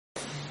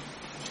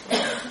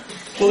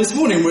Well, this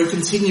morning we're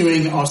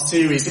continuing our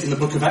series in the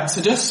book of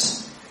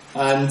Exodus.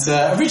 And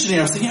originally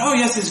I was thinking, oh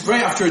yes, it's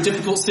great after a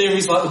difficult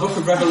series like the book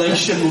of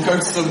Revelation, we'll go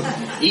to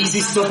some easy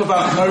stuff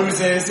about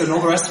Moses and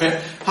all the rest of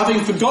it,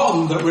 having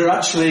forgotten that we're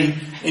actually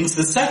into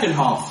the second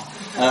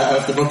half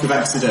of the book of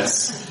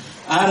Exodus.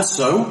 And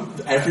so,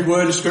 every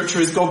word of Scripture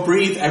is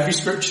God-breathed, every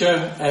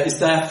Scripture is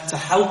there to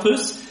help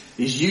us,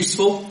 is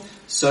useful.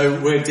 So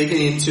we're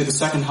digging into the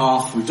second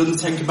half. We've done the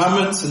Ten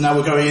Commandments and now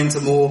we're going into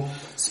more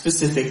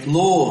specific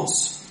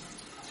laws.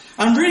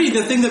 And really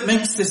the thing that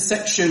makes this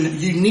section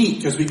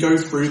unique as we go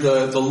through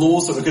the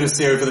laws that we're going to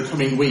see over the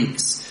coming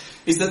weeks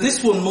is that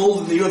this one, more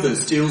than the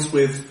others, deals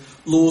with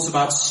laws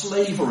about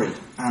slavery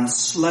and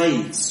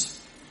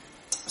slaves.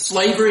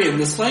 Slavery and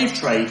the slave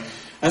trade,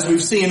 as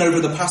we've seen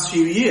over the past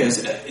few years,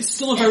 it's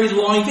still a very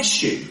live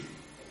issue.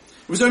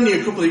 It was only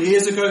a couple of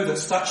years ago that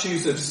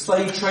statues of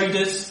slave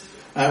traders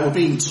were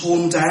being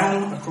torn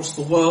down across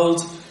the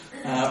world.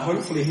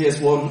 Hopefully here's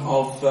one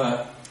of...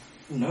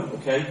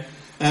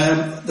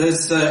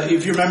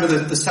 if you remember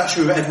the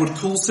statue of Edward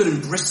Coulson in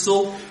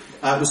Bristol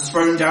was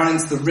thrown down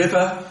into the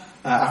river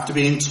after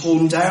being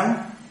torn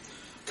down.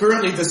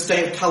 Currently the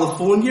state of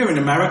California in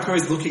America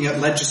is looking at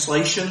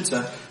legislation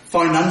to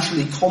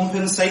financially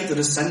compensate the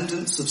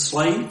descendants of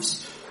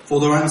slaves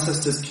for their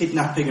ancestors'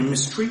 kidnapping and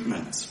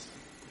mistreatment.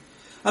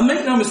 And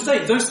make no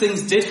mistake, those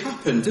things did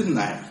happen, didn't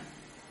they?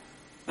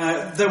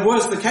 There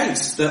was the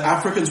case that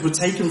Africans were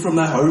taken from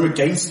their home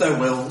against their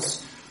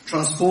wills,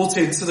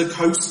 transported to the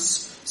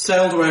coasts,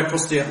 sailed away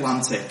across the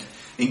Atlantic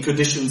in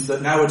conditions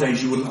that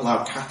nowadays you wouldn't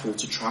allow cattle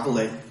to travel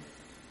in.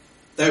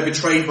 They were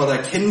betrayed by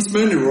their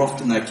kinsmen, who were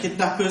often their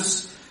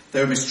kidnappers. They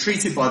were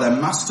mistreated by their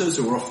masters,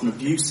 who were often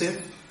abusive.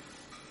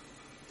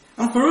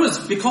 And for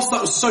us, because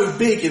that was so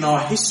big in our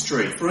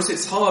history, for us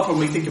it's hard when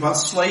we think about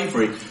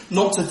slavery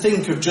not to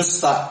think of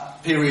just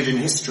that period in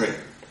history,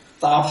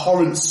 that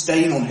abhorrent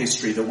stain on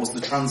history that was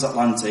the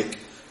transatlantic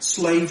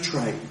slave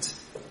trade.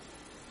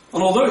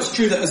 And although it's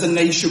true that as a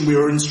nation we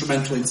were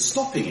instrumental in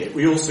stopping it,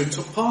 we also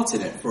took part in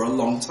it for a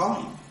long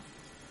time.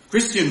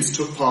 Christians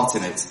took part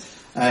in it,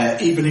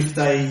 even if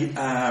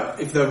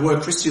there were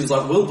Christians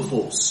like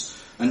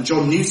Wilberforce and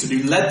John Newton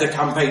who led the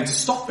campaign to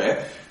stop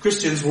it.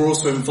 Christians were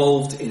also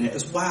involved in it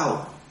as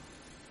well.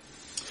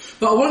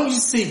 But I want you to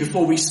see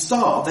before we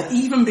start that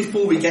even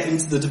before we get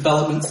into the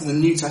developments in the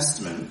New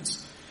Testament,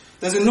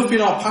 there's enough in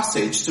our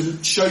passage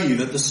to show you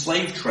that the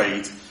slave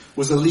trade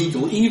was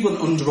illegal even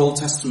under Old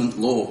Testament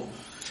law.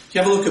 If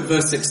you have a look at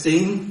verse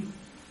 16,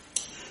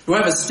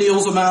 whoever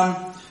steals a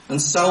man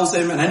and sells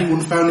him and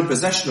anyone found in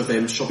possession of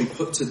him shall be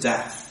put to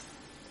death.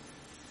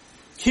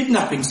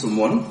 Kidnapping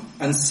someone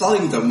and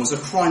selling them was a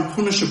crime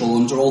punishable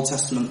under Old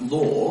Testament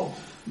law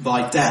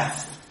by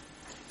death.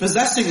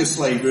 Possessing a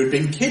slave who had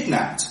been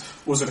kidnapped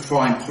was a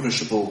crime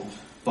punishable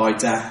by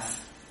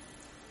death.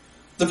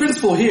 The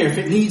principle here, if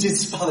it needed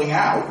spelling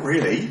out,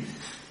 really,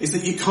 is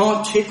that you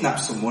can't kidnap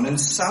someone and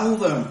sell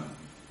them.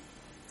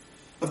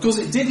 Of course,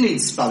 it did need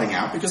spelling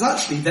out because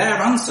actually their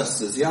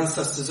ancestors, the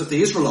ancestors of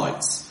the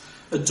Israelites,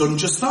 had done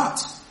just that.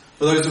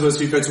 For those of us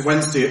who go to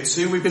Wednesday at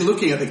 2, we've been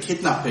looking at the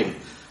kidnapping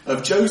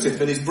of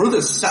Joseph and his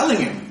brothers, selling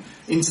him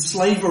into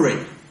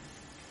slavery.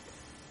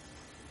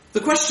 The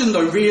question,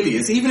 though, really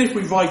is, even if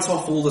we write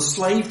off all the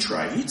slave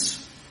trade,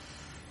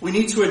 we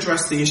need to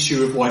address the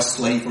issue of why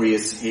slavery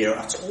is here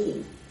at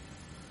all.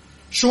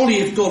 Surely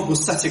if God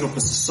was setting up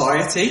a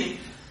society,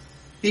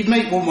 he'd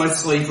make one where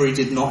slavery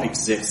did not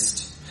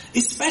exist.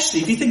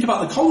 Especially if you think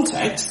about the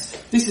context,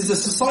 this is a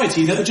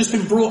society that had just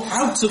been brought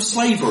out of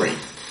slavery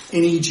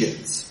in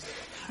Egypt.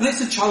 And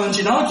it's a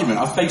challenging argument.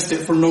 I've faced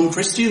it from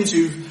non-Christians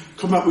who've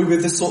come up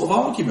with this sort of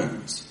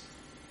argument.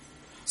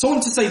 So I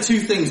want to say two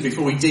things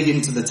before we dig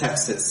into the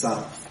text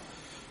itself.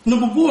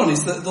 Number one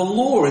is that the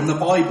law in the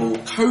Bible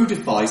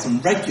codifies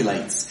and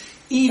regulates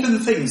even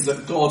things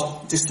that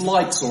God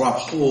dislikes or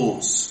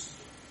abhors.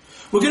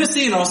 We're going to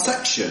see in our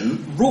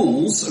section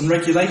rules and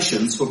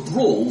regulations for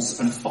brawls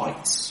and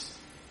fights.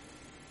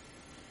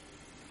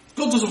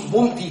 God doesn't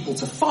want people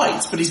to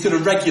fight, but he's going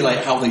to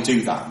regulate how they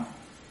do that.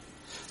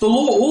 The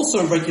law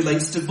also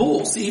regulates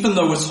divorce, even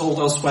though we're told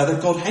elsewhere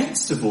that God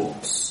hates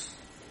divorce.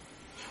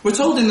 We're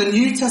told in the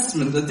New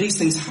Testament that these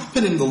things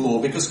happen in the law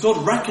because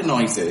God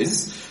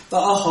recognises that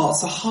our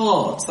hearts are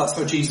hard. That's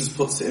how Jesus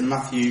puts it in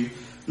Matthew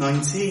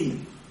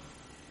 19.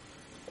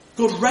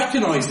 God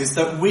recognises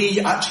that we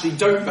actually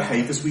don't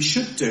behave as we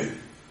should do.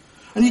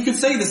 And you could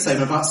say the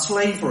same about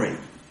slavery.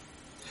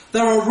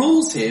 There are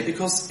rules here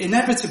because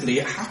inevitably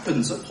it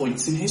happens at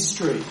points in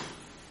history.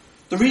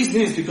 The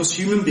reason is because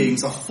human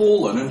beings are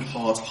fallen and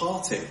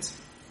hard-hearted.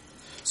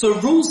 So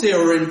rules here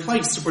are in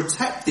place to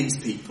protect these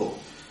people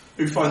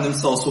who find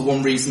themselves for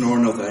one reason or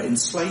another in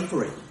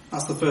slavery.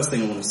 That's the first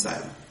thing I want to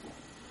say.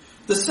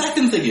 The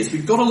second thing is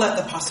we've got to let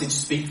the passage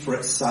speak for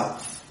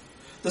itself.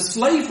 The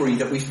slavery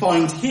that we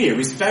find here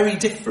is very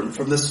different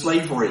from the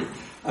slavery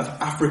of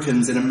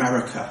Africans in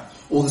America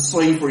or the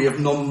slavery of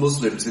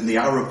non-Muslims in the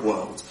Arab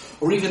world,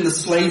 or even the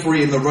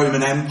slavery in the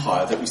Roman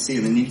Empire that we see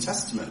in the New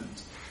Testament.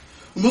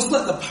 We must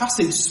let the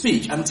passage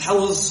speak and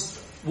tell us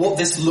what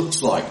this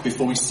looks like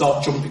before we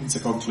start jumping to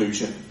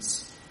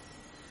conclusions.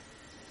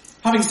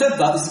 Having said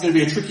that, this is going to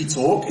be a tricky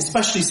talk,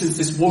 especially since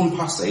this one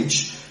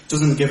passage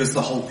doesn't give us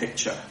the whole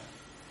picture.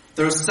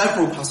 There are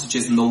several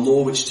passages in the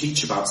law which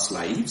teach about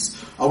slaves.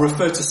 I'll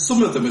refer to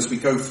some of them as we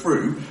go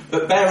through,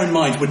 but bear in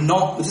mind,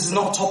 this is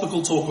not a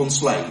topical talk on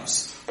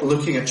slaves. We're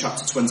looking at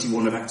chapter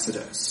 21 of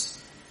Exodus.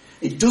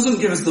 It doesn't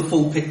give us the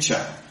full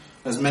picture,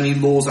 as many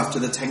laws after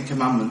the Ten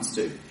Commandments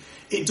do.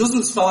 It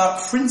doesn't spell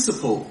out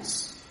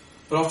principles,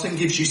 but often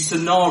gives you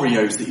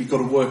scenarios that you've got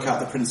to work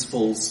out the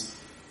principles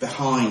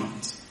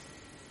behind.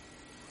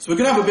 So we're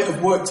going to have a bit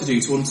of work to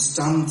do to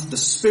understand the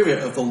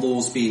spirit of the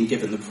laws being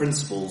given, the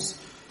principles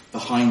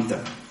behind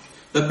them.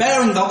 But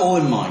bearing that all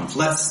in mind,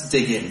 let's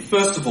dig in.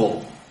 First of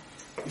all,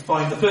 the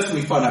first thing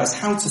we find out is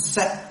how to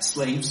set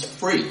slaves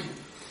free.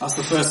 That's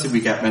the first thing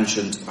we get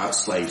mentioned about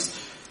slaves.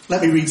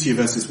 Let me read to you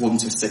verses 1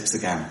 to 6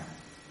 again.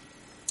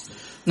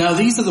 Now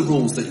these are the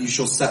rules that you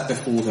shall set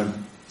before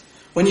them.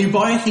 When you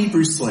buy a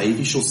Hebrew slave,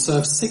 he shall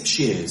serve 6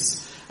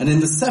 years, and in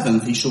the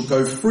 7th he shall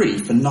go free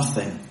for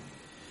nothing.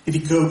 If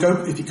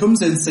he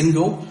comes in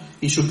single,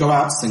 he shall go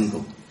out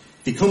single.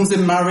 If he comes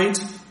in married,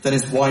 then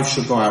his wife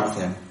shall go out with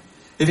him.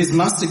 If his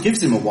master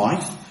gives him a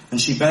wife, and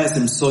she bears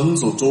him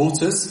sons or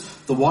daughters,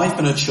 the wife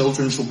and her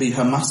children shall be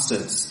her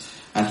master's,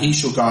 and he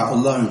shall go out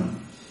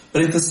alone.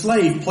 But if the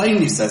slave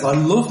plainly says, I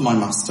love my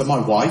master, my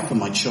wife, and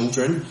my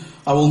children,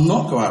 I will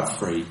not go out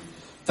free,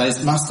 then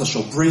his master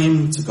shall bring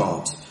him to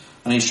God,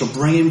 and he shall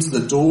bring him to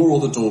the door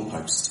or the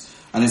doorpost,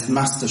 and his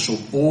master shall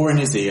bore in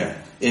his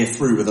ear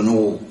through with an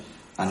awl,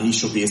 and he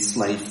shall be a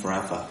slave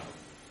forever.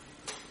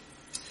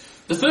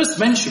 The first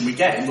mention we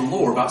get in the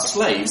law about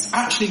slaves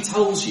actually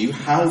tells you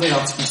how they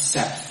are to be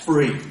set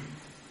free.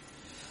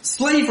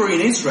 Slavery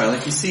in Israel,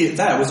 if you see it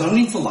there, was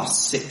only to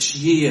last 6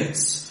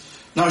 years.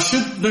 Now I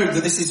should note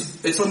that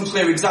it's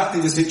unclear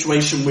exactly the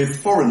situation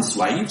with foreign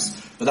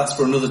slaves, but that's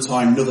for another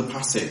time, another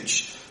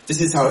passage. This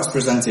is how it's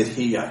presented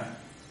here.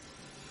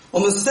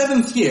 On the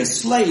 7th year,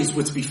 slaves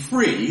were to be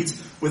freed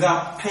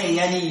without paying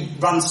any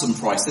ransom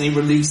price, any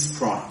release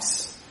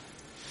price.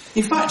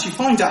 In fact, you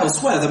find out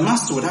elsewhere the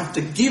master would have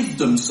to give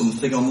them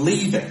something on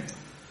leaving.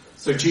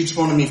 So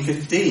Deuteronomy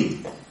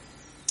 15.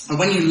 And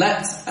when you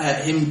let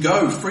him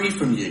go free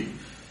from you,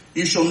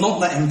 you shall not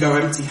let him go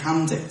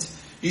empty-handed.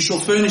 You shall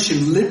furnish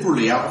him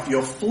liberally out of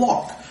your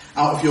flock,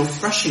 out of your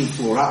threshing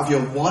floor, out of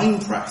your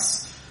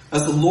winepress.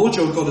 As the Lord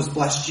your God has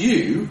blessed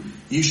you,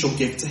 you shall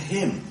give to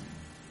him.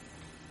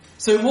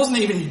 So it wasn't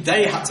even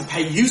they had to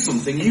pay you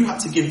something, you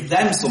had to give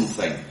them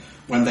something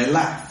when they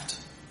left.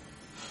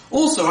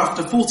 Also,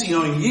 after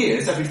 49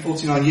 years, every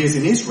 49 years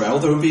in Israel,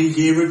 there would be a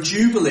year of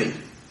Jubilee.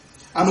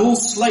 And all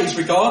slaves,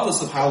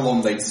 regardless of how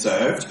long they'd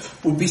served,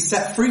 would be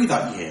set free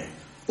that year.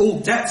 All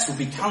debts would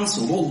be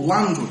cancelled, all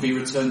land would be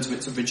returned to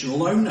its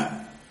original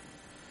owner.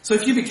 So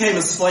if you became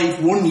a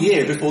slave 1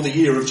 year before the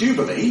year of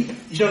Jubilee,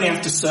 you'd only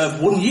have to serve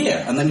 1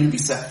 year and then you'd be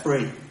set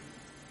free.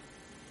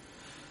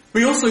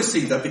 We also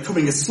see that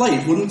becoming a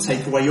slave wouldn't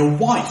take away your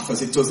wife,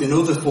 as it does in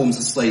other forms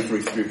of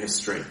slavery through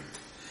history.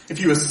 If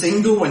you were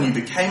single when you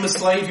became a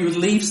slave, you would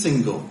leave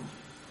single,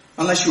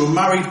 unless you were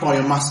married by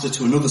your master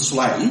to another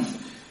slave,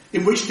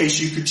 in which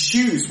case you could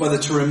choose whether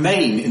to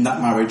remain in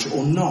that marriage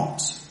or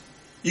not.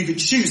 You could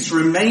choose to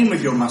remain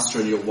with your master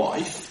and your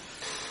wife,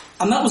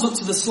 and that was up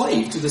to the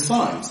slave to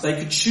decide. They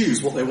could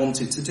choose what they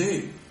wanted to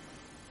do.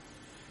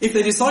 If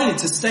they decided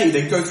to stay,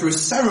 they'd go through a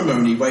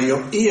ceremony where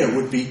your ear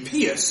would be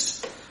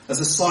pierced as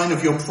a sign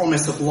of your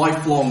promise of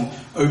lifelong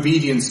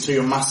obedience to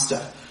your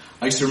master.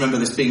 I used to remember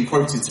this being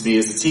quoted to me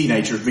as a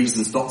teenager of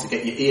reasons not to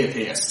get your ear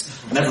pierced.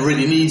 I never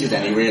really needed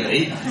any,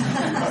 really.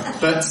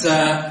 But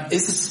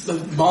it's a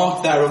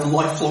mark there of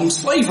lifelong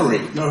slavery.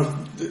 No,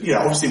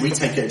 obviously we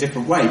take it a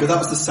different way, but that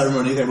was the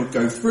ceremony they would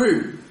go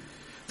through.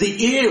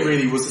 The ear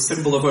really was a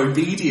symbol of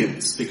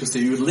obedience, because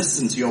you would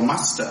listen to your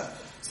master.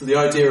 So the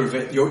idea of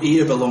it, your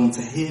ear belonged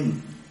to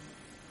him.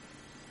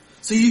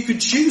 So you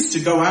could choose to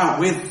go out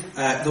with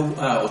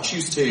or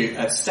choose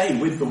to stay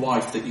with the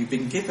wife that you've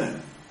been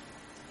given.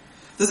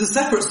 There's a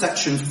separate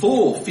section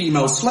for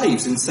female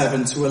slaves in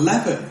 7 to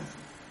 11.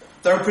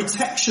 There are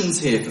protections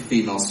here for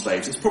female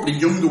slaves. It's probably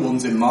younger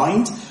ones in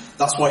mind.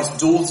 That's why it's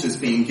daughters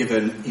being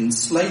given in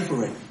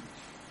slavery.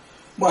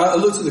 Well, I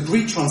looked at the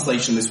Greek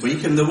translation this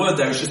week, and the word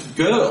there is just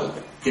girl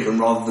given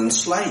rather than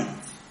slave.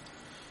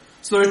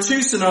 So there are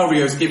 2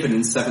 scenarios given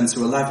in 7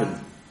 to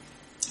 11.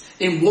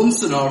 In one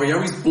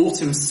scenario, he's bought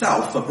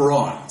himself a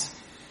bride.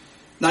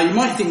 Now, you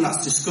might think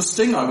that's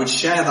disgusting. I would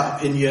share that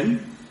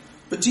opinion.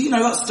 But do you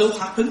know that still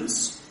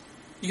happens?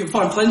 You can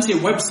find plenty of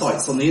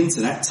websites on the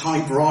internet,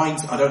 Thai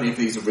brides, I don't know if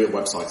these are real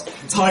websites,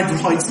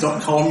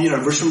 ThaiBrides.com,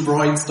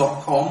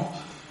 RussianBrides.com,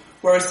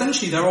 where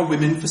essentially there are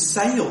women for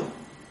sale.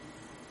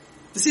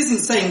 This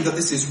isn't saying that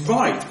this is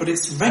right, but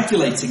it's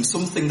regulating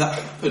something that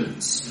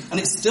happens, and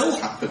it still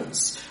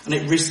happens, and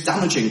it risks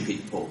damaging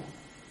people.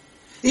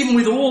 Even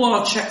with all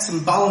our checks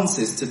and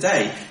balances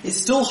today, it's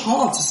still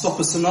hard to stop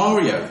a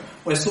scenario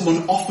where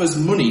someone offers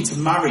money to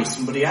marry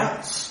somebody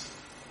else.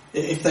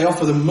 If they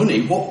offer them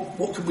money,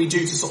 what could we do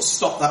to sort of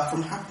stop that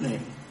from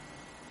happening?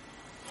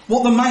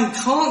 What the man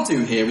can't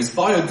do here is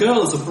buy a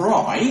girl as a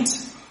bride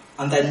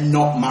and then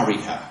not marry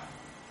her.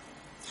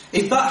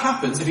 If that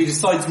happens, if he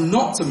decides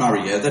not to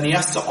marry her, then he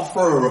has to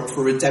offer her up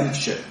for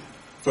redemption,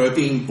 for her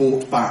being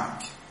bought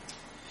back.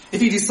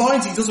 If he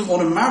decides he doesn't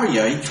want to marry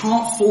her, he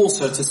can't force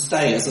her to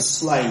stay as a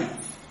slave.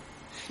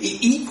 He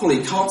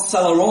equally can't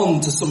sell her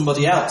on to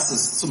somebody else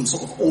as some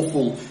sort of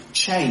awful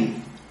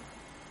chain.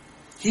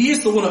 He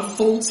is the one at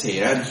fault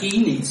here, and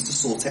he needs to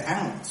sort it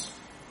out.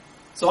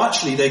 So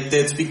actually,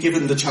 they're to be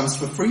given the chance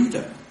for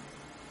freedom.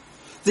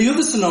 The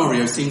other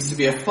scenario seems to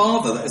be a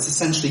father that has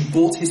essentially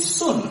bought his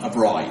son a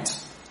bride.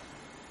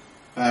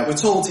 We're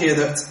told here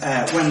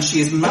that when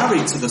she is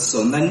married to the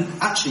son, then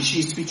actually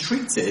she's to be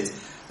treated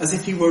as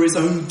if he were his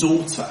own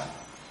daughter.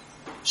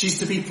 She's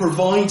to be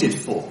provided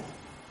for.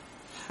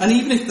 And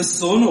even if the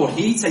son or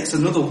he takes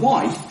another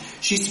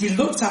wife, she's to be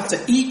looked after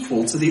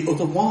equal to the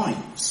other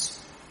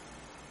wives.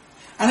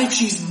 And if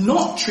she's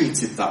not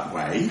treated that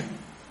way,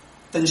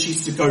 then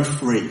she's to go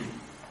free.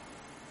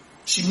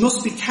 She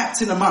must be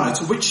kept in a manner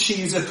to which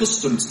she is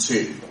accustomed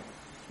to,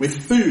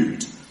 with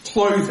food,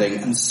 clothing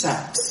and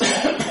sex,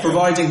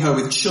 providing her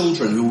with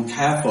children who will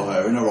care for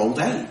her in her old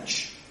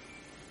age.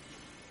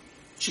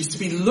 She's to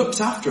be looked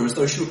after as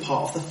though she were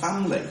part of the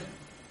family.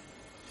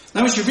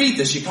 Now as you read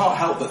this, you can't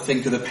help but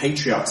think of the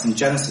patriarchs in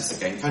Genesis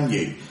again, can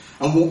you?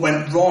 And what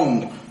went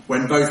wrong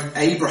when both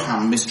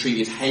Abraham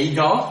mistreated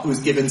Hagar, who was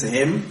given to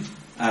him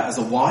as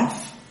a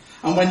wife,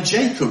 and when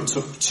Jacob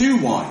took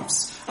 2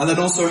 wives, and then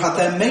also had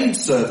their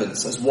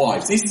maidservants as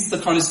wives. This is the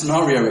kind of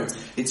scenario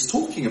it's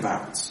talking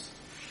about.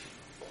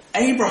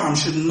 Abraham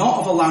should not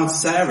have allowed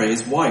Sarah,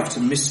 his wife, to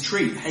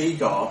mistreat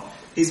Hagar,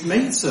 his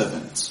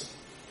maidservant,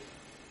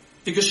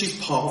 because she's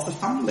part of the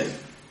family.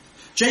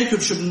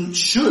 Jacob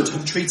should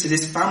have treated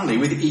his family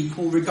with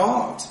equal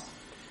regard.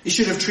 He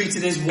should have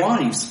treated his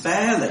wives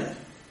fairly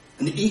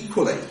and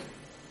equally.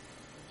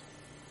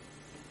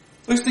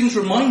 Those things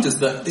remind us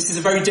that this is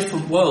a very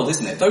different world,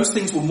 isn't it? Those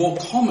things were more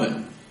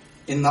common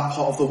in that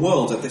part of the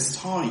world at this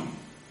time.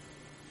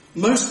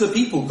 Most of the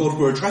people God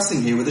were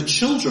addressing here were the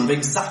children of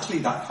exactly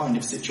that kind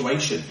of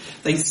situation.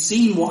 They'd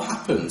seen what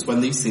happens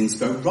when these things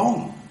go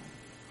wrong.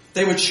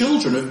 They were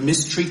children of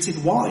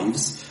mistreated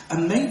wives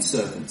and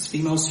maidservants,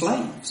 female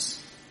slaves.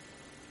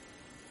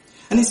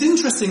 And it's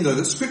interesting, though,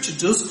 that Scripture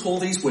does call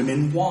these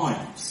women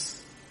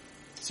wives.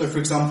 So, for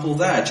example,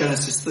 there,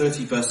 Genesis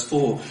 30, verse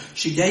 4,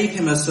 she gave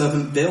him her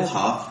servant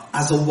Bilhah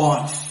as a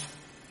wife,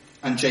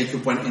 and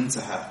Jacob went into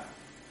her.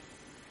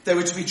 They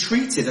were to be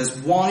treated as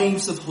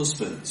wives of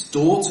husbands,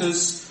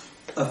 daughters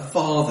of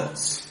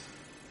fathers.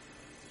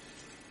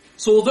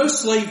 So although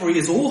slavery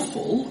is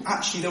awful,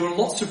 actually there were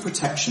lots of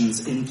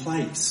protections in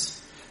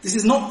place. This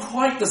is not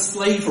quite the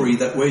slavery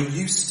that we're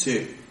used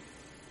to.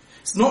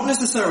 It's not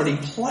necessarily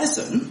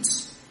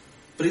pleasant,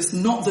 but it's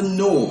not the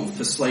norm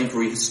for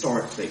slavery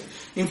historically.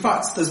 In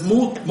fact, there's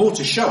more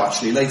to show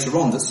actually later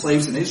on that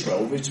slaves in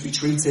Israel were to be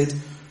treated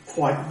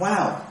quite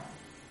well.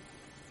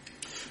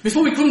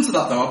 Before we come to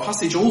that, though, our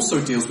passage also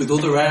deals with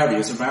other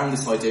areas around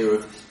this idea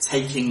of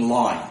taking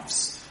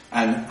lives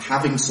and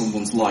having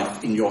someone's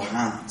life in your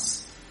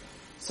hands.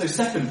 So,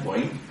 second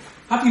point,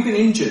 have you been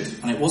injured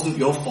and it wasn't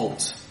your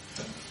fault?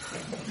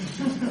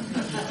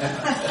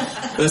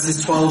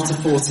 Verses 12 to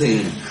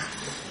 14.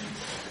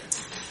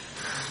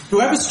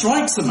 Whoever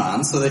strikes a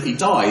man so that he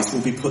dies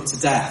will be put to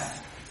death.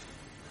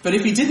 But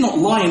if he did not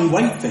lie in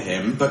wait for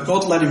him, but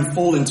God let him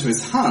fall into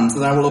his hands,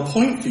 then I will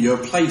appoint for you a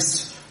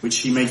place which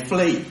he may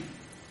flee.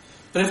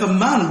 But if a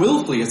man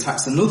willfully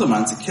attacks another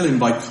man to kill him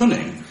by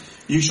cunning,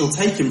 you shall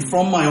take him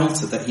from my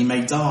altar that he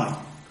may die.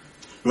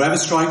 Whoever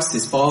strikes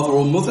his father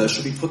or mother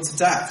shall be put to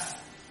death.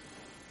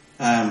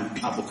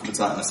 I will come to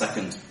that in a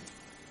second.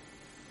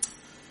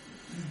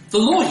 The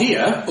law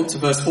here, up to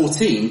verse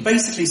 14,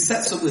 basically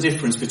sets up the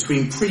difference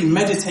between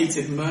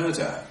premeditated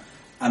murder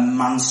and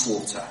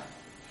manslaughter.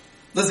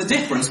 There's a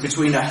difference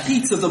between a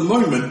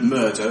heat-of-the-moment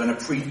murder and a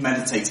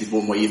premeditated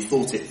one where you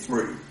thought it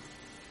through.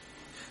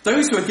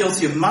 Those who are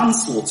guilty of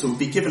manslaughter would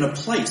be given a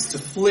place to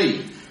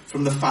flee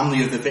from the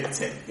family of the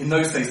victim. In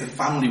those days, the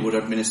family would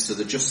administer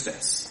the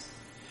justice.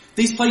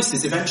 These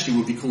places eventually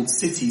would be called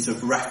cities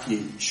of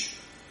refuge.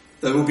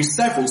 There will be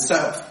several set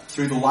up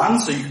through the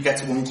land so you can get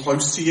to one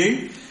close to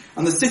you.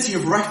 And the city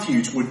of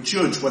refuge would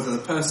judge whether the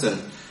person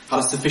had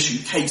a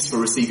sufficient case for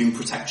receiving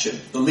protection.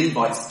 The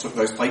Levites took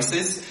those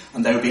places,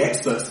 and they would be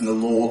experts in the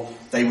law.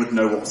 They would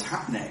know what was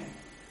happening.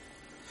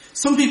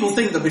 Some people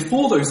think that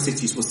before those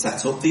cities were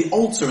set up, the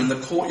altar in the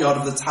courtyard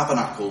of the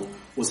tabernacle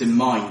was in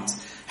mind.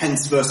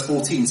 Hence verse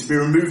 14, to be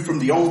removed from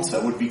the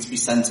altar would be to be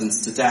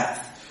sentenced to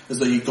death, as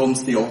though you'd gone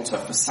to the altar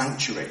for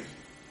sanctuary.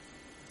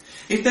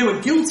 If they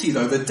were guilty,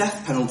 though, the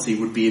death penalty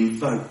would be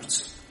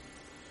invoked.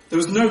 There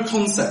was no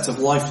concept of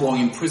lifelong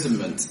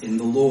imprisonment in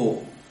the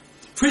law.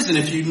 Prison,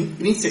 if you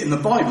meet it in the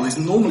Bible, is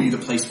normally the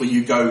place where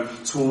you go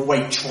to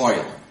await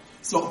trial.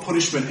 It's not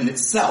punishment in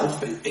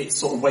itself, it's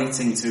sort of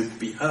waiting to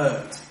be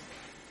heard.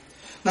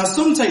 Now,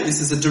 some take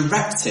this as a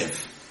directive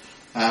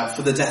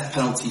for the death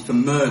penalty for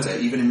murder,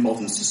 even in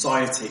modern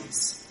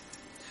societies.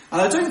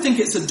 And I don't think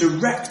it's a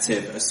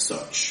directive as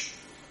such,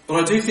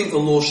 But I do think the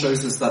law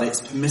shows us that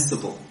it's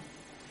permissible.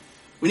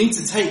 We need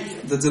to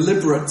take the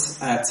deliberate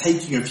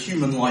taking of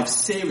human life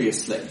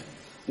seriously,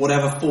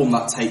 whatever form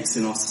that takes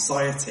in our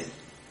society.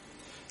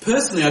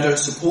 Personally, I don't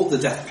support the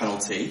death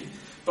penalty,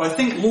 but I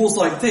think laws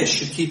like this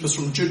should keep us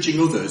from judging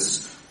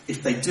others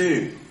if they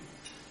do.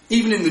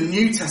 Even in the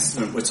New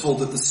Testament, we're told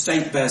that the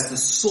state bears the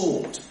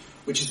sword,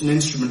 which is an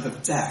instrument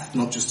of death,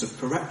 not just of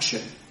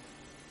correction.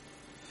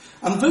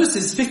 And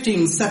verses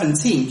 15 and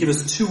 17 give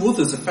us two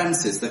other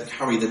offences that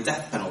carry the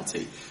death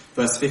penalty.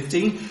 Verse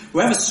 15,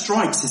 whoever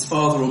strikes his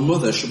father or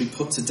mother shall be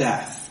put to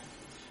death.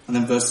 And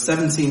then verse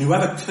 17,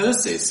 whoever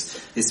curses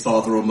his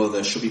father or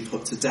mother shall be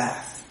put to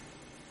death.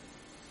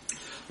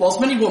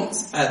 Whilst many want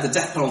the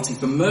death penalty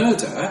for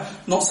murder,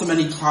 not so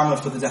many clamour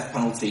for the death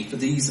penalty for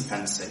these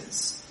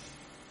offences.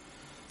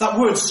 That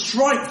word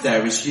strike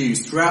there is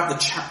used throughout the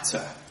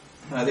chapter.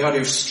 The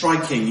idea of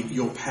striking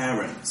your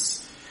parents.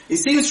 It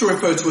seems to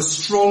refer to a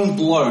strong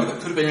blow that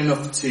could have been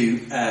enough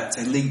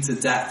to lead to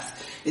death.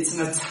 It's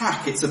an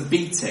attack, it's a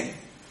beating.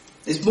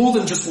 It's more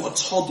than just what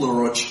a toddler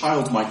or a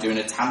child might do in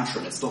a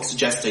tantrum. It's not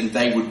suggesting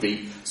they would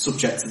be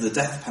subject to the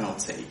death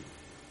penalty.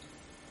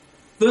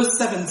 Verse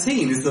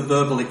 17 is the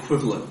verbal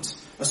equivalent,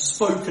 a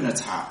spoken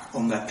attack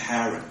on their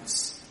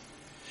parents.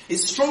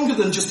 It's stronger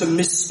than just a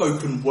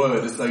misspoken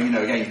word, as though,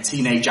 again,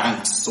 teenage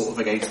angst sort of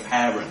against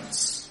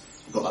parents.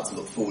 I've got that to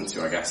look forward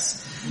to, I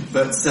guess.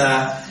 But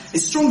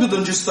it's stronger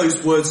than just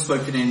those words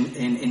spoken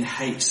in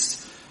haste.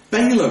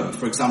 Balaam,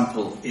 for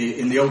example,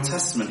 in the Old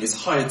Testament, is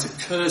hired to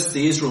curse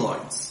the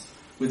Israelites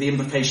with the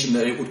implication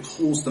that it would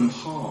cause them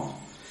harm.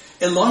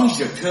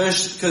 Elijah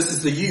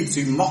curses the youths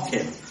who mock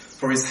him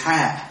for his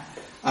hair,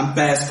 and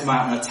bears come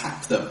out and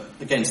attack them.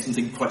 Again,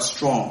 something quite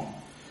strong.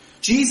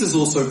 Jesus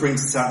also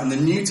brings this out in the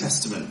New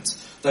Testament,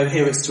 though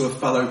here it's to a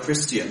fellow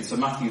Christian. So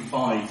Matthew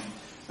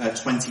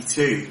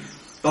 5:22.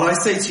 But I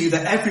say to you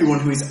that everyone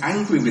who is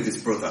angry with his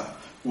brother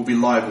will be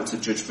liable to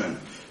judgment.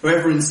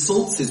 Whoever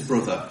insults his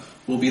brother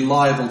will be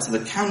liable to the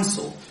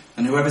council,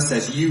 and whoever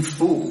says, you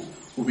fool,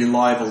 will be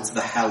liable to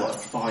the hell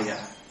of fire.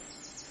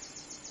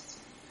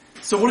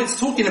 So what it's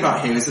talking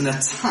about here is an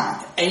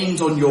attack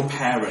aimed on your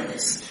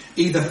parents,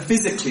 either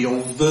physically or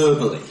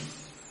verbally,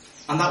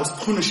 and that was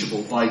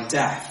punishable by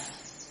death.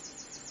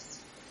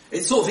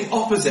 It's sort of the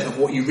opposite of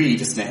what you read,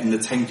 isn't it, in the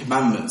Ten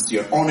Commandments.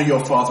 You honour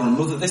your father and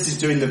mother. This is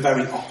doing the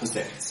very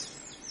opposite.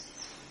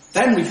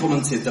 Then we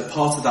commented that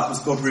part of that was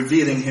God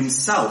revealing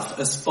himself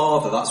as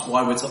Father. That's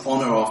why we're to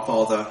honour our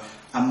father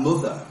and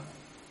mother.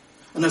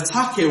 An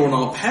attack here on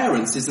our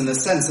parents is in a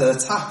sense an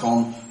attack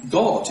on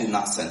God in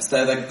that sense.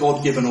 They're their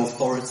God-given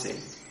authority.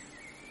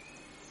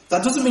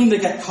 That doesn't mean they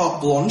get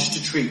carte blanche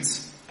to treat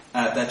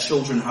their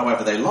children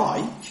however they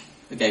like.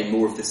 Again,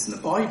 more of this in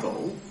the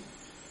Bible.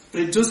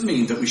 But it does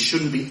mean that we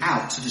shouldn't be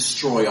out to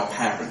destroy our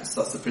parents.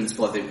 That's the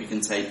principle I think we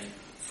can take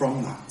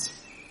from that.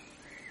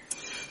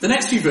 The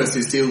next few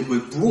verses deal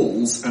with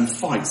brawls and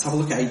fights. Have a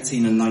look at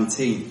 18 and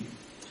 19.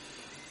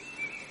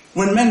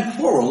 When men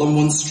quarrel and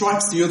one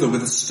strikes the other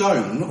with a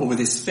stone or with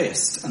his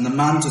fist, and the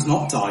man does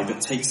not die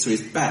but takes to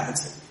his bed,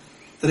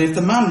 then if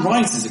the man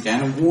rises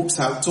again and walks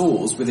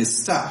outdoors with his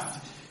staff,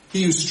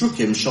 he who struck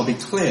him shall be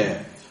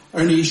clear,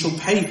 only he shall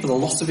pay for the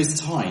loss of his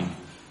time,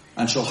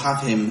 and shall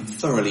have him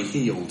thoroughly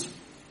healed.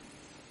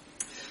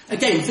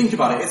 Again, think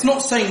about it. It's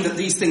not saying that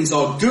these things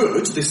are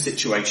good, this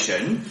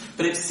situation,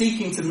 but it's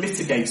seeking to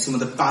mitigate some of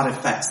the bad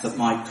effects that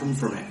might come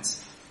from it.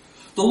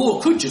 The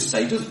law could just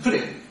say, could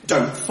it,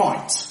 don't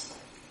fight.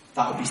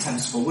 That would be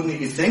sensible, wouldn't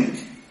it, you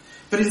think?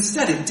 But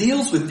instead it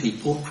deals with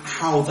people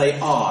how they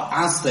are,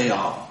 as they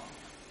are.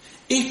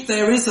 If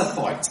there is a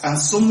fight and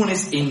someone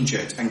is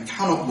injured and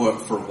cannot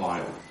work for a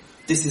while,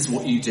 this is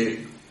what you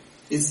do.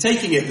 It's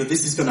taking it that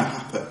this is going to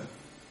happen.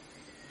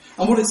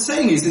 And what it's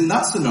saying is, in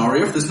that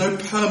scenario, if there's no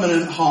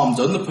permanent harm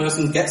done, the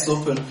person gets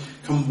up and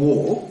can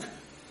walk,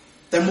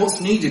 then what's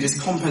needed is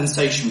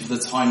compensation for the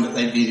time that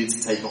they needed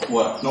to take off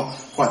work. Not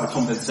quite the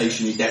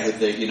compensation you get with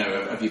the,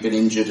 have you been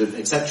injured,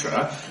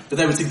 etc. But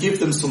they were to give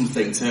them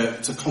something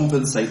to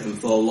compensate them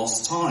for the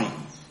lost time.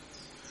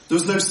 There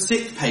was no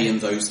sick pay in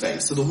those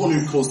days, so the one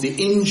who caused the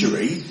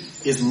injury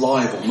is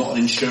liable, not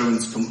an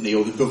insurance company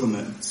or the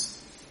government.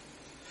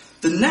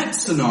 The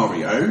next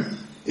scenario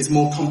is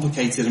more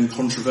complicated and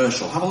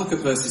controversial. Have a look at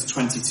verses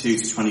 22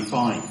 to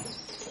 25.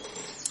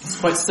 It's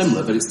quite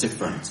similar, but it's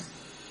different.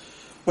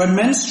 When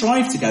men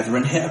strive together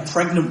and hit a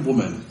pregnant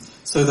woman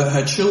so that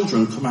her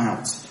children come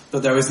out,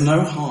 but there is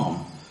no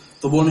harm,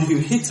 the one who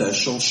hit her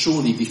shall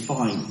surely be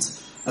fined,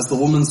 as the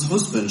woman's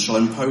husband shall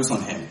impose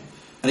on him,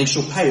 and he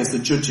shall pay as the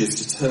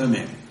judges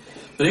determine.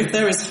 But if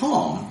there is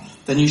harm,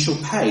 then you shall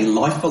pay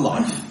life for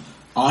life,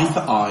 eye for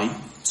eye,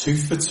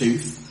 tooth for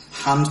tooth,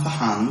 hand for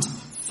hand,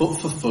 foot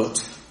for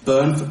foot,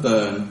 burn for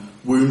burn,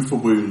 wound for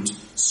wound,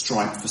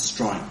 stripe for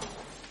stripe.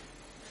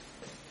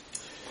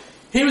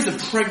 Here is a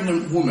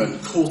pregnant woman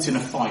caught in a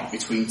fight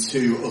between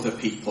two other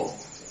people.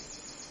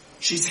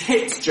 She's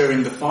hit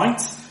during the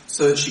fight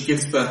so that she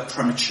gives birth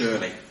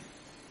prematurely.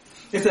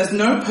 If there's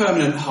no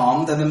permanent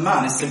harm, then the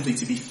man is simply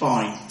to be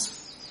fined.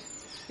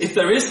 If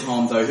there is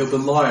harm, though, he'll be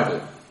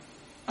liable.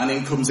 And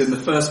in comes in the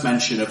first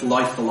mention of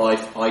life for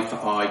life, eye for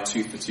eye,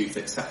 tooth for tooth,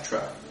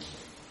 etc.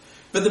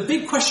 But the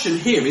big question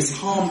here is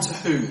harm to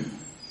whom?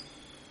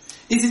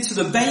 Is it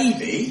to the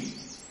baby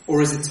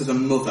or is it to the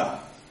mother?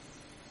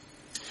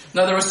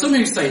 Now there are some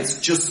who say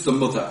it's just the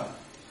mother.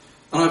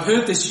 And I've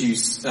heard this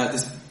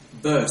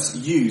verse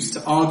used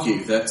to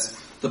argue that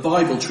the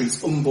Bible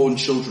treats unborn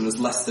children as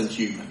less than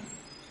human.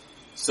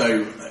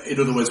 So, in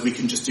other words, we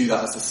can just do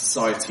that as a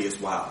society as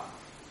well.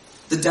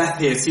 The death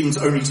here seems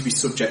only to be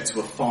subject to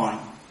a fine.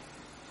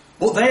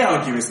 What they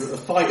argue is that the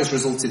fight has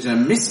resulted in a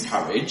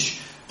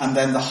miscarriage, and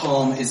then the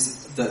harm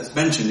that's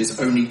mentioned is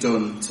only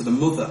done to the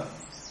mother.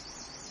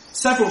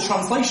 Several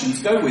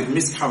translations go with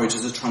miscarriage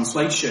as a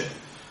translation.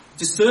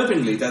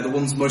 Disturbingly, they're the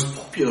ones most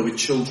popular with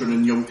children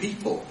and young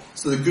people.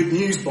 So the Good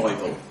News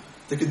Bible,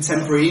 the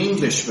Contemporary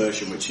English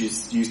version, which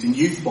is used in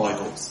youth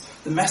Bibles,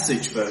 the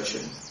Message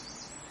version.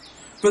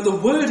 But the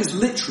word is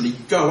literally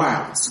go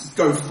out,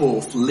 go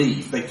forth,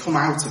 leave. They come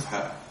out of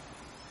her.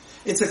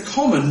 It's a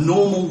common,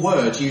 normal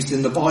word used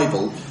in the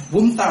Bible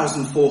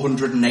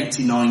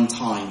 1,489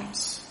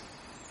 times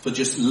for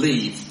just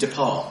leave,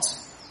 depart.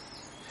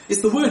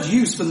 It's the word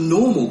used for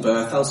normal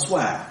birth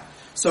elsewhere.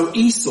 So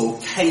Esau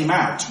came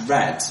out,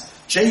 red.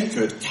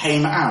 Jacob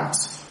came out,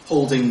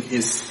 holding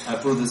his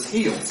brother's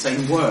heel,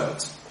 same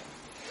word.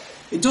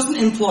 It doesn't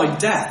imply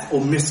death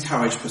or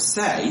miscarriage per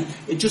se,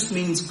 it just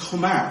means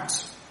come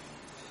out.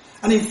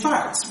 And in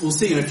fact, we'll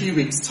see in a few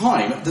weeks'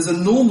 time, there's a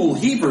normal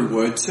Hebrew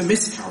word to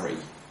miscarry.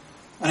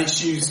 And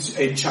it's used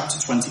in chapter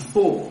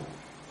 24.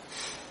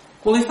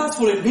 Well, if that's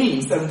what it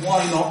means, then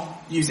why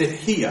not use it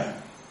here?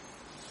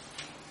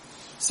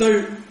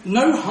 So,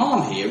 no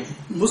harm here.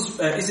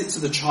 Is it to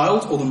the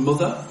child or the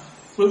mother?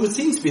 Well, it would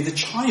seem to be the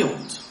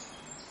child.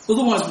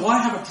 Otherwise,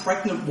 why have a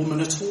pregnant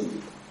woman at all?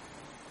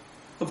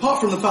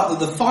 Apart from the fact that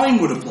the fine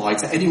would apply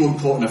to anyone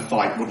caught in a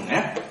fight, wouldn't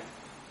it?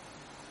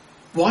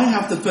 Why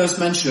have the first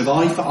mention of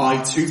eye for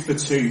eye, tooth for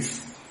tooth,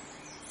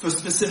 for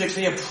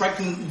specifically a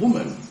pregnant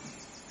woman?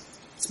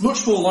 It's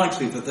much more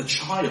likely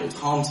that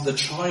harm to the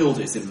child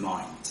is in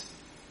mind.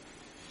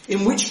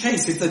 In which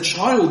case, if the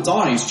child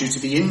dies due to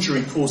the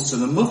injury caused to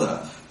the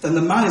mother, then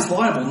the man is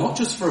liable not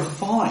just for a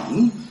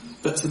fine,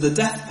 but to the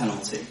death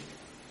penalty.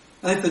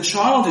 And if the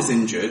child is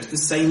injured, the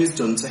same is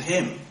done to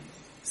him.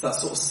 It's that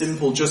sort of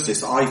simple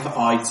justice, eye for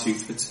eye,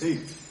 tooth for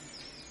tooth.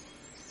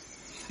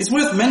 It's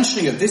worth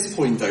mentioning at this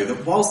point, though,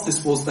 that whilst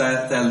this was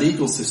their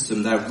legal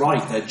system, their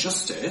right, their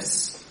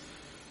justice,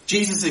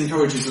 Jesus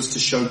encourages us to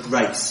show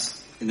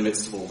grace in the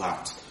midst of all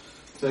that.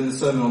 So in the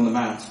Sermon on the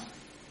Mount,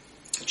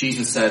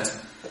 Jesus said,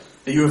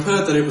 "You have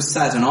heard that it was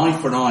said, an eye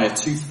for an eye, a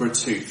tooth for a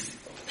tooth.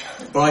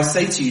 But I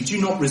say to you, do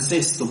not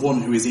resist the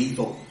one who is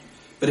evil.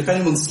 But if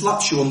anyone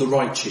slaps you on the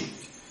right cheek,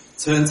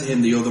 turn to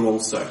him the other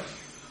also.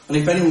 And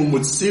if anyone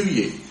would sue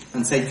you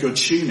and take your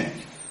tunic,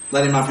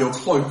 let him have your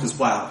cloak as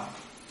well.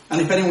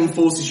 And if anyone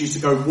forces you to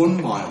go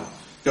 1 mile,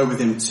 go with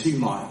him 2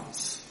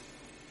 miles."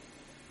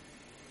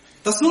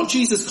 That's not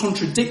Jesus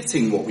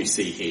contradicting what we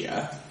see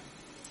here.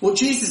 What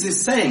Jesus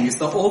is saying is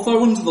that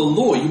although under the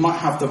law you might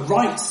have the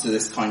right to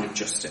this kind of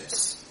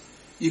justice,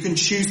 you can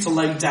choose to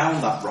lay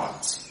down that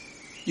right.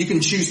 You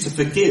can choose to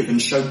forgive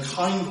and show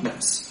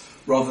kindness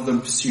rather than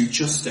pursue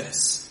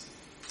justice.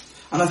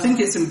 And I think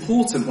it's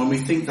important when we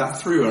think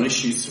that through on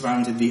issues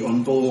surrounding the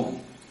unborn.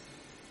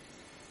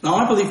 Now,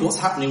 I believe what's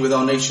happening with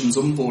our nation's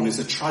unborn is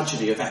a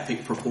tragedy of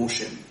epic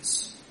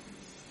proportions.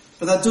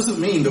 But that doesn't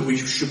mean that we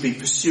should be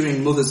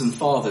pursuing mothers and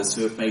fathers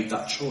who have made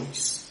that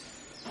choice.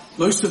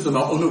 Most of them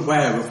are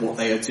unaware of what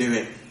they are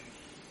doing,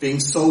 being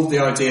sold the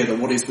idea that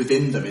what is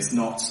within them is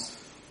not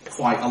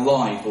quite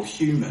alive or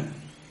human.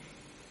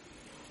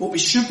 What we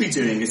should be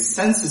doing is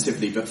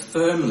sensitively but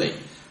firmly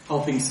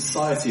helping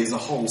society as a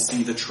whole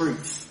see the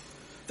truth,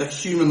 that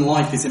human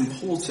life is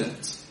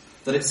important,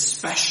 that it's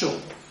special,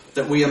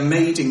 that we are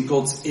made in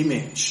God's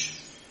image.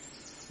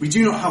 We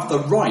do not have the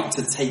right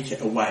to take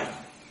it away.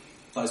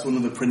 That is one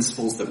of the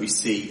principles that we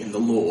see in the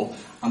law,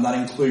 and that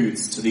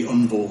includes to the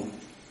unborn.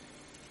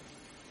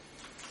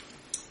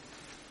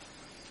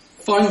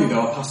 Finally, though,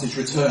 our passage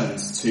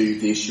returns to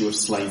the issue of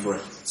slavery.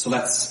 So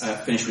let's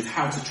finish with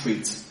how to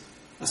treat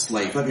a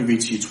slave. Let me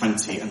read to you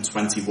 20 and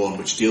 21,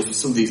 which deals with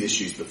some of these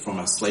issues, but from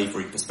a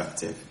slavery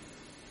perspective.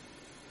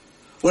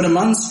 "When a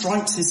man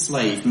strikes his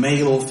slave,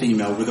 male or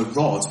female, with a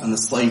rod, and the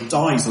slave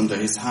dies under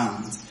his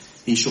hand,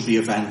 he shall be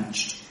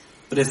avenged.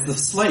 But if the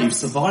slave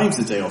survives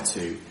a day or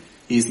two,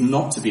 he is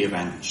not to be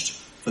avenged,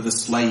 for the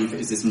slave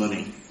is his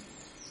money."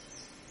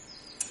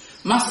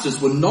 Masters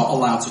were not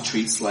allowed to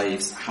treat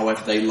slaves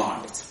however they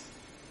liked.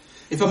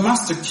 If a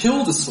master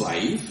killed a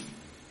slave,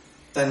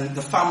 then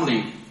the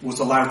family was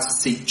allowed to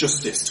seek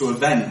justice, to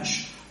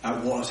avenge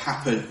what had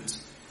happened.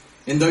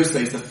 In those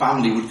days, the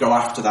family would go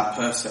after that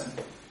person.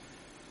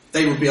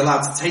 They would be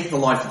allowed to take the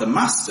life of the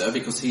master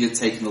because he had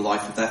taken the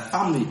life of their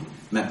family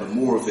member.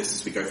 More of this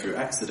as we go through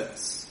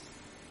Exodus.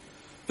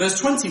 Verse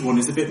 21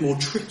 is a bit more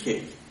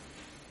tricky.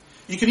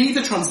 You can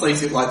either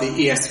translate it like the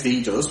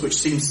ESV does, which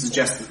seems to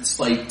suggest that the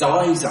slave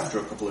dies after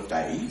a couple of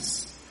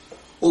days,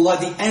 or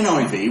like the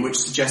NIV, which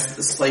suggests that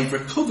the slave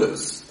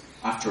recovers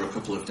after a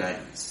couple of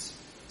days.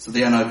 So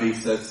the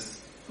NIV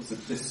puts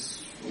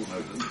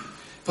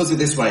it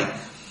this way.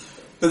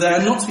 But they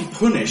are not to be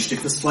punished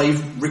if the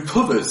slave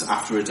recovers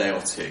after a day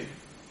or two.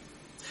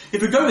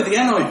 If we go with the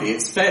NIV,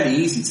 it's fairly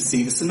easy to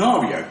see the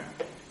scenario.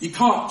 You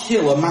can't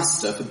kill a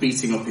master for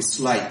beating up his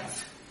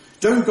slave.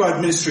 Don't go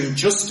administering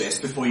justice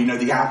before you know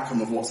the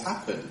outcome of what's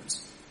happened.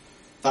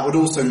 That would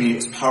also mean it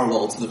was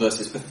parallel to the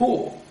verses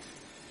before.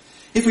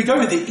 If we go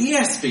with the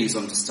ESV's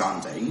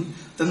understanding,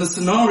 then the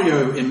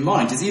scenario in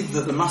mind is either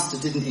that the master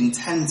didn't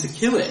intend to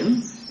kill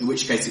him, in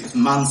which case it was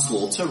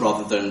manslaughter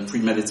rather than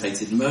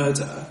premeditated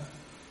murder,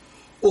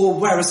 or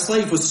where a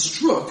slave was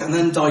struck and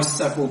then died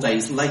several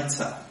days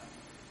later.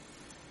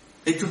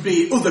 It could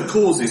be other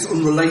causes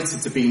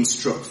unrelated to being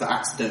struck that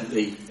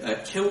accidentally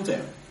killed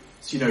him.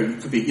 So,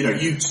 it could be,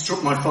 you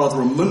struck my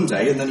father on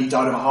Monday and then he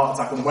died of a heart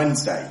attack on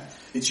Wednesday.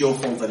 It's your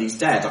fault that he's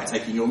dead. I'm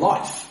taking your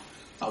life.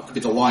 That could be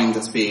the line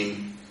that's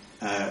being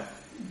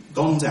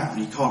gone down.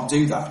 You can't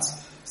do that,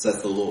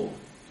 says the law.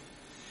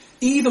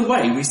 Either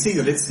way, we see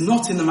that it's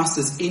not in the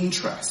master's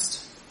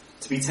interest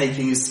to be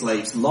taking his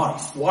slave's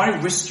life. Why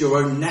risk your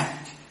own neck?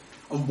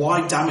 And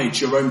why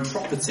damage your own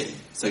property,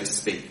 so to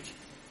speak?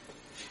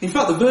 In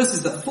fact, the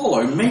verses that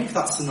follow make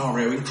that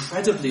scenario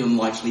incredibly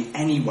unlikely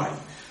anyway.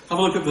 Have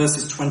a look at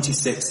verses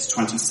 26 to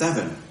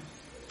 27.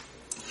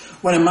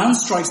 When a man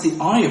strikes the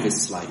eye of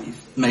his slave,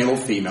 male or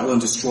female, and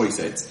destroys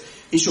it,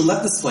 he shall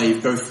let the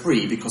slave go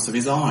free because of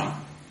his eye.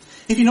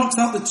 If he knocks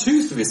out the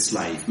tooth of his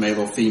slave, male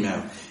or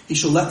female, he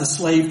shall let the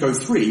slave go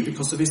free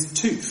because of his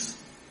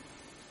tooth.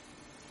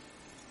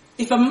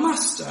 If a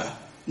master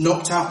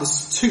knocked out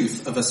the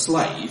tooth of a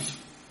slave,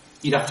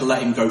 he'd have to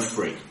let him go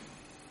free.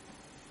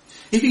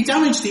 If he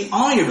damaged the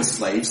eye of a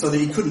slave so that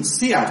he couldn't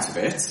see out of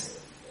it,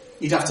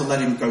 he'd have to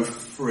let him go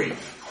free.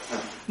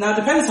 Now, it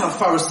depends how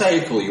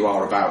pharisaical you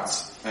are about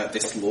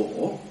this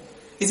law.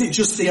 Is it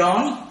just the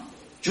eye?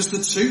 Just the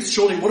tooth?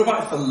 Surely, what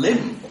about if a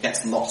limb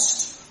gets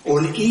lost? Or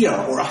an ear?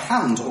 Or a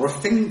hand? Or a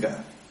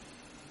finger?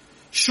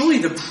 Surely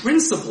the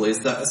principle is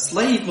that a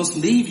slave must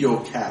leave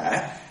your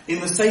care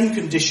in the same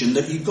condition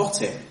that you got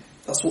him.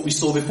 That's what we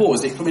saw before.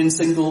 Is it come in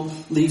single,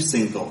 leave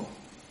single?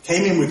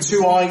 Came in with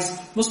 2 eyes,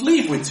 must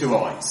leave with 2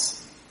 eyes.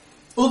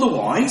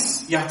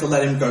 Otherwise, you have to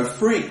let him go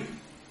free.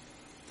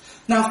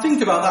 Now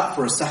think about that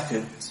for a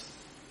second.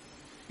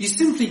 You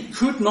simply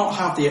could not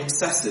have the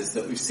excesses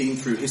that we've seen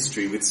through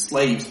history with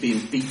slaves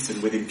being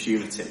beaten with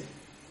impunity.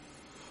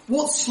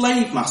 What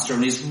slave master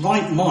in his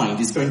right mind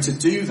is going to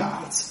do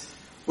that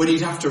when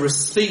he'd have to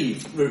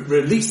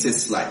release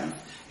his slave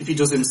if he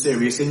does him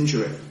serious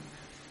injury?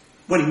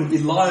 When he would be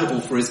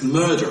liable for his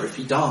murder if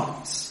he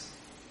dies.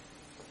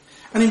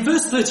 And in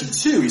verse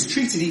 32, he's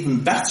treated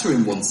even better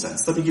in one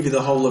sense. Let me give you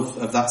the whole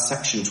of that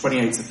section,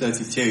 28 to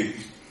 32.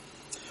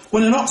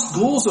 When an ox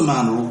gores a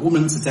man or a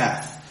woman to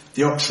death,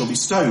 the ox shall be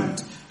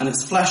stoned, and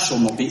its flesh shall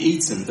not be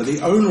eaten, but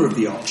the owner of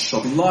the ox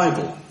shall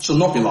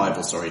not be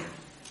liable,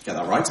 get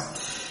that right.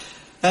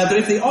 But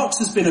if the ox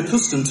has been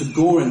accustomed to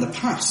gore in the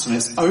past, and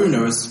its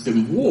owner has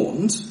been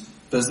warned,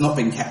 but has not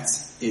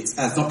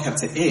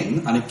kept it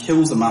in, and it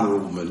kills a man or a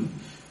woman,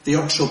 the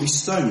ox shall be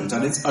stoned,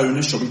 and its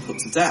owner shall be put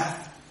to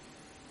death.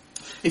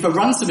 If a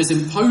ransom is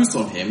imposed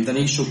on him, then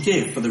he shall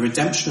give for the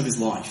redemption of his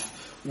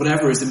life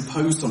whatever is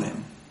imposed on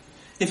him.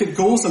 If it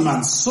gores a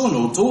man's son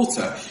or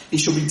daughter, he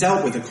shall be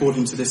dealt with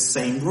according to this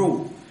same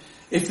rule.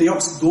 If the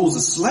ox gores a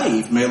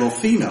slave, male or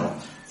female,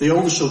 the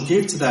older shall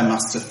give to their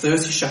master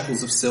 30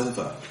 shekels of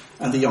silver,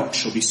 and the ox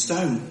shall be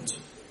stoned.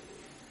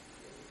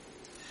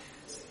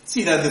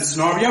 See there the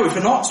scenario. If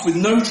an ox with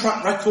no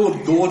track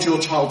record gored your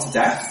child to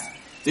death,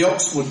 the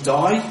ox would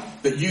die,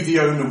 but you, the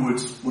owner,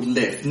 would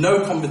live.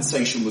 No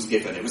compensation was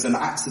given. It was an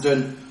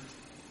accident,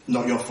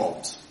 not your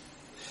fault.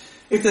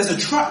 If there's a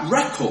track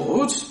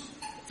record,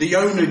 the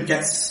owner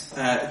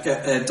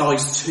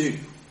dies too.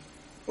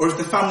 Or if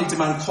the family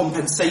demand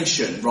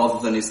compensation rather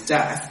than his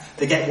death,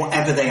 they get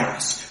whatever they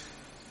ask,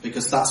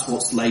 because that's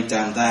what's laid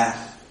down there.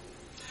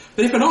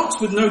 But if an ox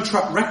with no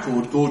track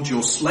record gored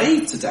your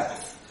slave to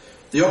death,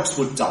 the ox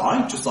would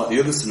die, just like the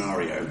other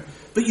scenario,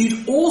 but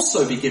you'd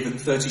also be given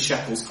 30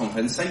 shekels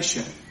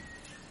compensation.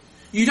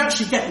 You'd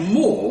actually get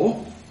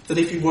more than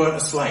if you weren't a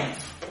slave.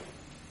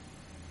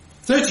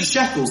 30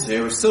 shekels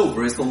here of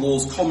silver is the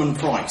law's common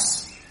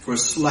price for a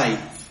slave.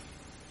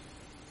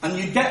 And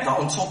you'd get that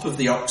on top of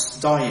the ox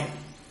dying.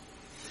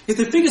 If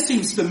the figure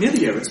seems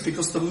familiar, it's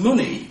because the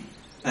money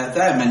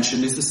there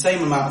mentioned is the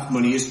same amount of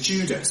money as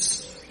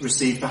Judas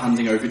received for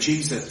handing over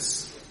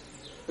Jesus.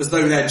 As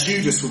though their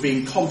Judas were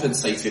being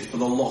compensated for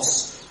the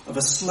loss of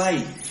a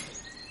slave.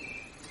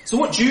 So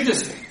what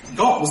Judas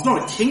got was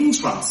not a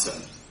king's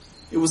ransom.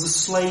 It was a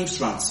slave's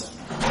ransom.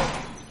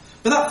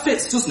 But that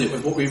fits, doesn't it,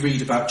 with what we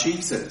read about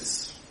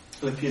Jesus?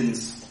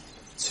 Philippians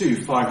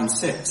 2, 5 and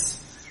 6.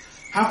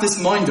 Have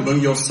this mind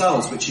among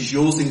yourselves, which is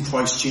yours in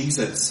Christ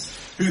Jesus,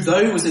 who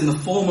though he was in the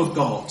form of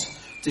God,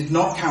 did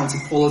not count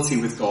equality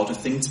with God a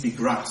thing to be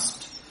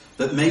grasped,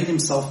 but made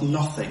himself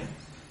nothing,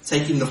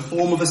 taking the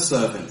form of a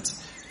servant,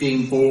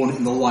 being born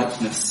in the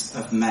likeness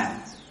of men.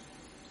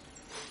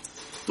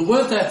 The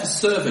word there for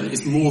servant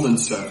is more than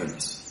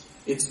servant.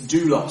 It's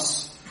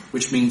doulos,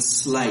 which means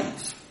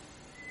slave.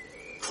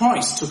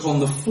 Christ took on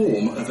the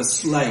form of a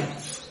slave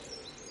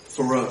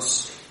for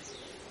us.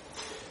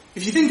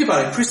 If you think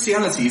about it,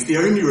 Christianity is the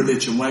only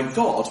religion where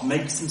God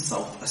makes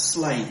himself a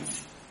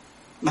slave.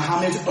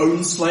 Muhammad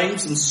owned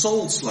slaves and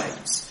sold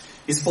slaves.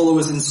 His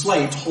followers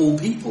enslaved whole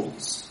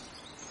peoples.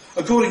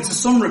 According to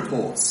some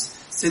reports,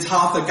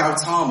 Siddhartha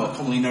Gautama,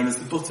 commonly known as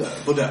the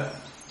Buddha,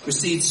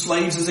 received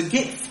slaves as a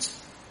gift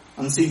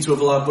and seemed to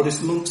have allowed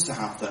Buddhist monks to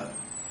have them.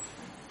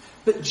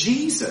 But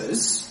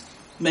Jesus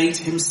made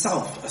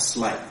himself a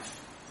slave.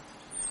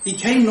 He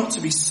came not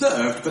to be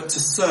served, but to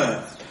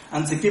serve,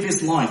 and to give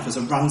his life as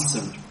a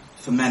ransom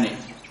for many.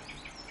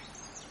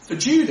 For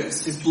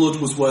Judas, his blood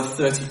was worth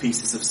 30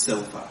 pieces of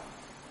silver.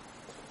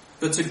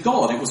 But to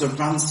God, it was a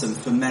ransom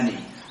for many,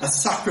 a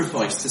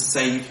sacrifice to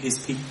save his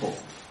people.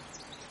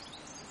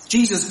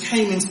 Jesus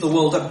came into the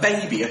world a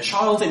baby, a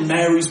child in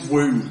Mary's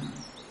womb,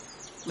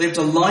 lived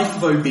a life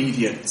of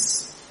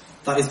obedience,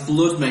 that his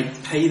blood may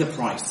pay the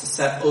price to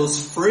set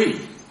us free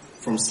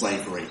from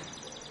slavery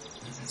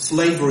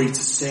to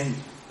sin.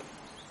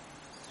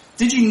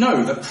 Did you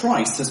know that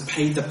Christ has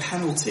paid the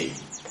penalty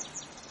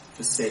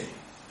for sin,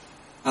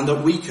 and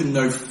that we can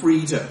know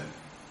freedom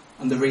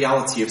and the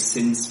reality of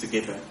sins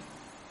forgiven?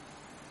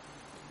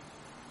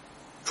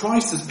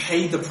 Christ has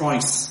paid the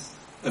price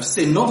of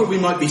sin, not that we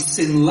might be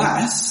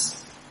sinless,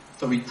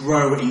 that we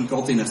grow in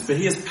godliness, but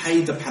he has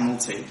paid the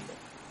penalty.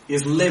 He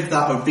has lived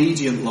that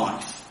obedient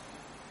life,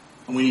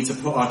 and we need to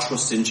put our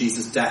trust in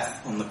Jesus'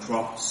 death on the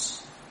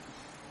cross.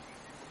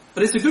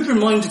 But it's a good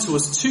reminder to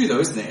us too, though,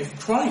 isn't it? If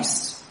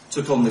Christ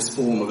took on this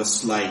form of a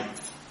slave,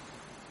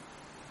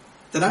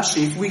 then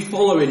actually if we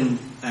follow in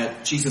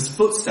Jesus'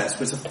 footsteps,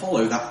 we're to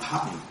follow that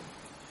pattern.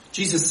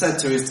 Jesus said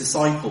to his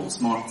disciples,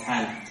 Mark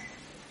 10,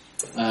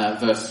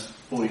 verse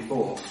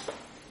 44,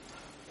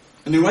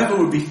 "And whoever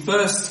would be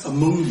first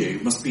among you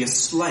must be a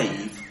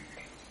slave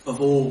of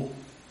all."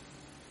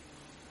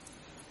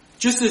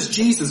 Just as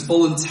Jesus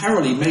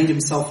voluntarily made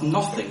himself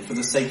nothing for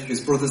the sake of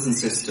his brothers and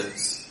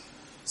sisters,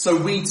 so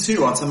we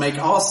too are to make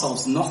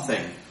ourselves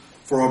nothing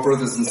for our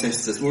brothers and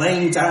sisters,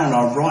 laying down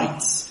our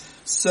rights,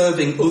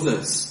 serving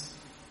others,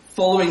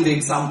 following the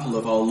example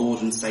of our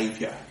Lord and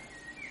Saviour.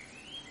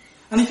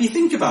 And if you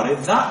think about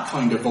it, that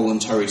kind of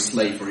voluntary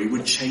slavery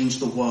would change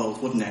the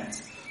world, wouldn't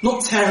it?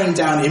 Not tearing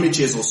down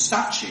images or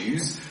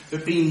statues,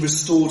 but being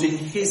restored in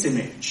his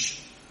image.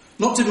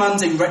 Not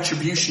demanding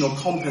retribution or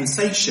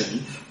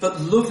compensation, but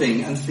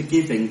loving and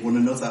forgiving one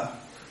another.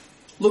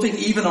 Loving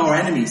even our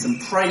enemies and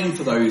praying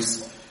for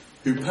those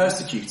who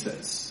persecute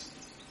us.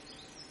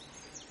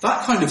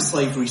 That kind of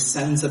slavery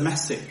sends a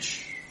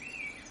message.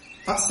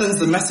 That sends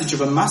the message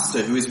of a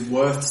master who is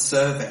worth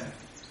serving,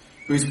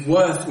 who is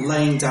worth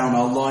laying down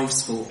our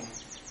lives for.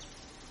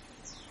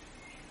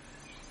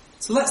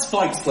 So let's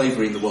fight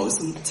slavery in the world.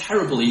 It's a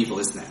terrible evil,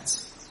 isn't it?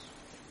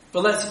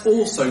 But let's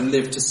also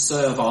live to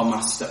serve our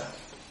master.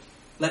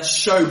 Let's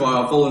show by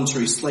our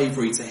voluntary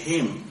slavery to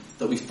him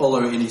that we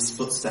follow in his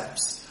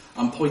footsteps,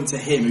 and point to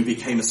him who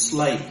became a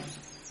slave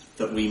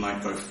that we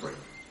might go free.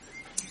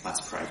 Let's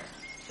pray.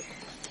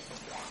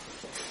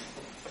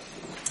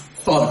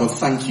 Father God,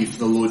 thank you for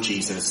the Lord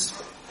Jesus.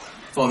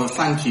 Father,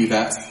 thank you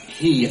that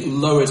he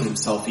lowered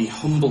himself, he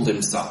humbled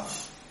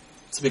himself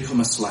to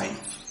become a slave.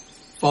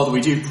 Father,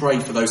 we do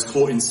pray for those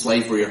caught in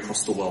slavery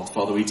across the world.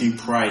 Father, we do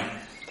pray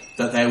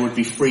that there would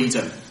be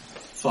freedom.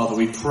 Father,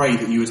 we pray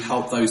that you would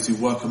help those who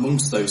work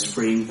amongst those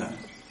freeing them.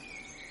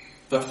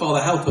 But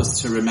Father, help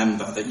us to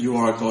remember that you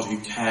are a God who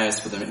cares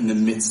for them in the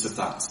midst of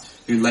that,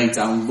 who laid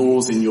down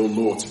laws in your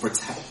law to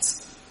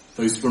protect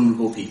those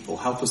vulnerable people.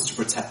 Help us to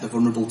protect the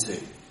vulnerable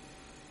too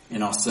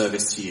in our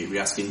service to you. We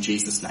ask in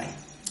Jesus' name.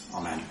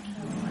 Amen.